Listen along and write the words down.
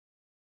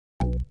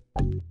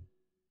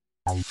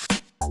How you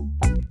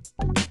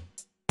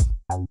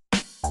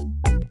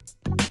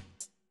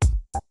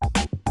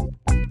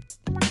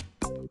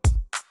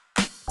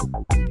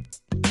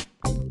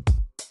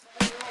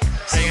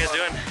guys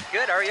doing?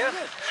 Good, how are you?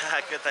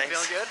 Good, thanks.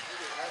 Feeling good?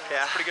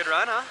 Yeah. Pretty good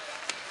run, huh?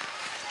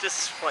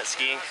 Just went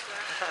skiing.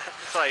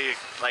 That's all you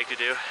like to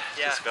do.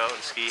 Yeah. Just go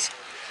and ski.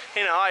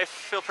 You know, I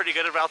feel pretty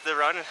good about the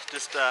run.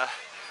 Just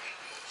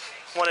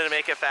wanted to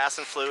make it fast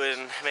and fluid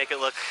and make it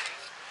look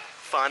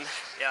fun.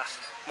 Yeah.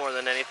 More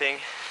than anything.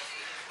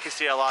 You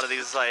see a lot of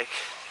these like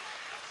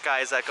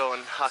guys that go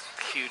and huck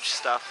huge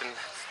stuff and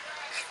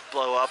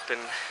blow up, and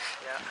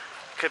Yeah.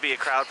 could be a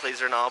crowd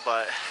pleaser and all,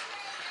 but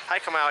I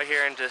come out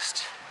here and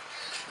just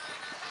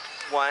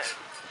want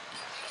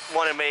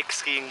to make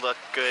skiing look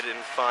good and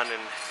fun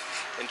and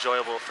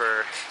enjoyable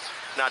for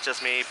not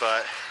just me,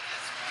 but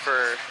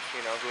for,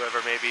 you know,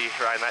 whoever may be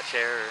riding that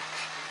chair or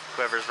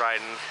whoever's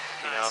riding,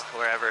 you know,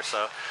 wherever.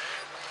 So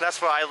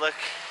that's why I look,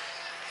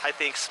 I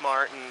think,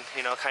 smart and,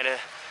 you know, kind of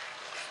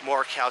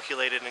more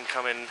calculated and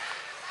coming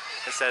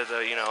instead of the,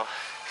 you know,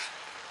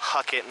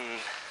 huck it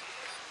and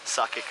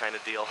suck it kind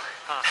of deal.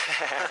 Huh.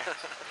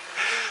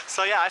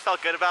 So yeah, I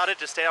felt good about it.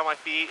 Just stayed on my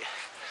feet.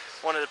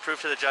 Wanted to prove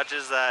to the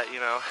judges that,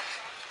 you know,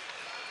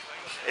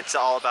 it's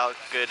all about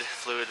good,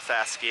 fluid,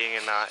 fast skiing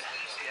and not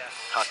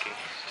hucking.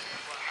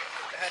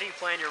 How do you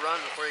plan your run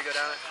before you go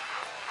down it?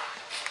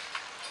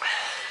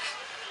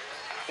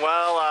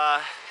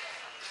 Well,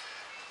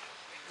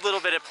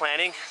 little bit of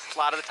planning. A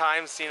lot of the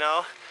times, you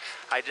know,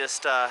 I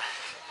just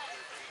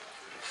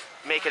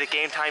make it a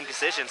game time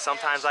decision.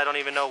 Sometimes I don't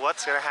even know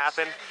what's gonna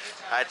happen.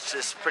 It's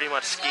just pretty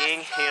much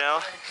skiing, you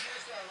know.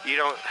 You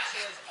don't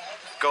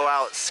go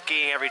out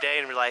skiing every day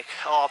and be like,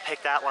 oh, I'll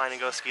pick that line and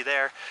go ski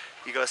there.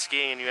 You go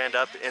skiing and you end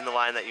up in the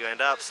line that you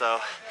end up.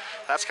 So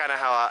that's kind of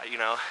how you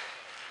know,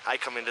 I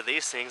come into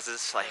these things.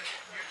 Is like,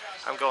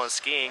 I'm going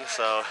skiing,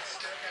 so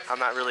I'm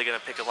not really gonna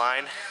pick a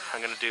line.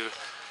 I'm gonna do,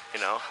 you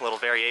know, little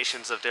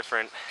variations of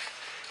different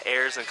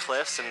airs and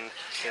cliffs, and,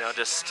 you know,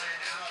 just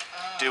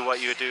do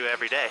what you would do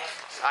every day.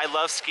 I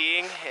love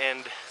skiing,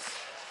 and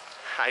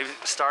I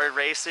started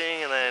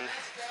racing, and then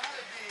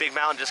Big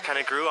Mountain just kind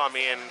of grew on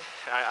me, and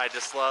I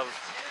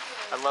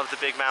love the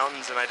big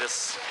mountains, and I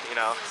just, you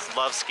know,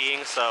 love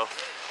skiing. So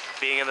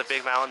being in the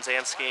big mountains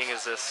and skiing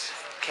is just,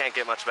 can't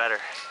get much better.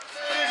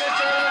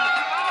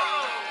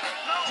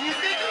 Do you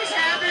think he's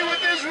happy with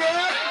his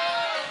run?